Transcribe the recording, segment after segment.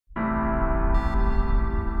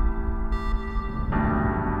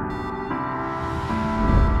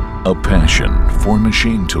A passion for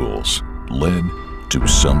machine tools led to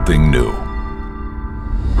something new.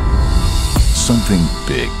 Something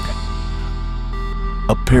big.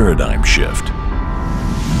 A paradigm shift.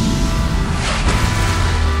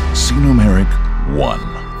 SINUMERIK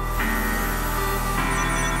ONE.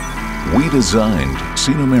 We designed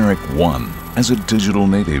SINUMERIK ONE as a digital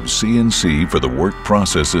native CNC for the work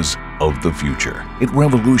processes of the future. It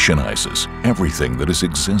revolutionizes everything that has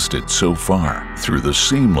existed so far through the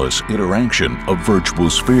seamless interaction of virtual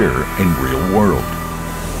sphere and real world.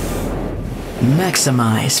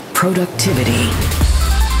 Maximize productivity.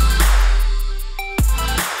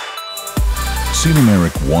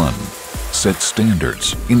 SINUMERIK ONE sets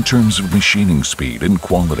standards in terms of machining speed and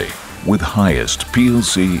quality. With highest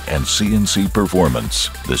PLC and CNC performance,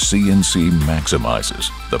 the CNC maximizes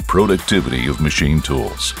the productivity of machine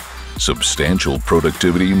tools. Substantial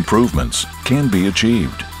productivity improvements can be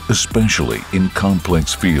achieved, especially in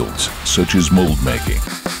complex fields such as mold making.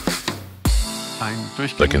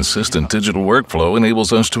 The consistent digital workflow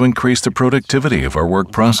enables us to increase the productivity of our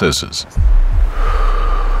work processes.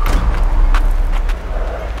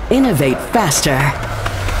 Innovate faster.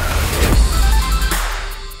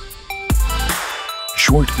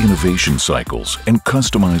 Short innovation cycles and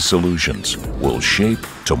customized solutions will shape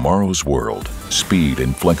tomorrow's world. Speed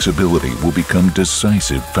and flexibility will become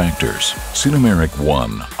decisive factors. SINUMERIK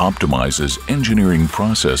ONE optimizes engineering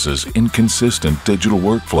processes in consistent digital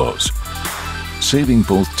workflows, saving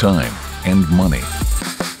both time and money.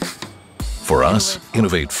 For us,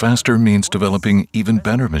 Innovate Faster means developing even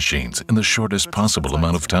better machines in the shortest possible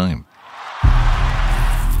amount of time.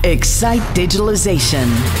 Excite digitalization.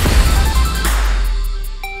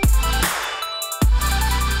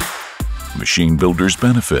 Machine builders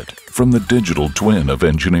benefit from the digital twin of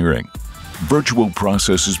engineering. Virtual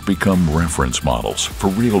processes become reference models for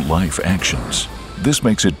real-life actions. This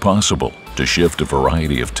makes it possible to shift a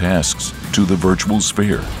variety of tasks to the virtual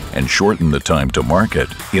sphere and shorten the time to market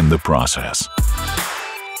in the process.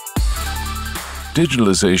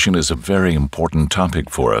 Digitalization is a very important topic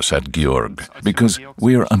for us at Georg because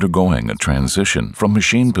we are undergoing a transition from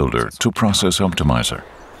machine builder to process optimizer.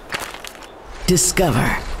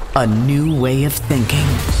 Discover a new way of thinking.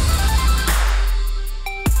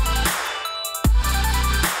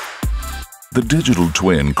 The digital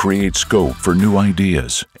twin creates scope for new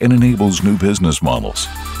ideas and enables new business models.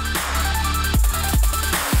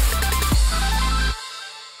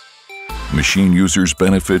 Machine users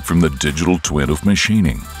benefit from the digital twin of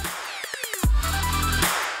machining.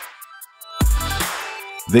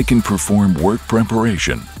 They can perform work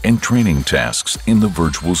preparation and training tasks in the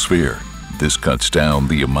virtual sphere. This cuts down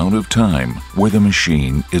the amount of time where the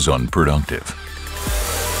machine is unproductive.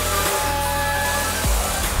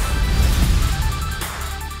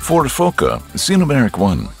 For FOCA, SINUMERIK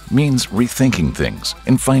ONE means rethinking things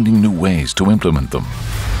and finding new ways to implement them.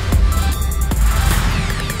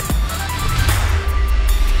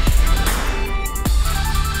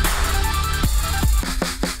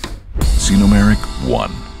 SINUMERIK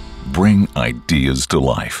ONE. Bring ideas to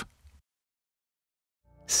life.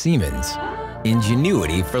 Siemens.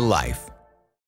 Ingenuity for life.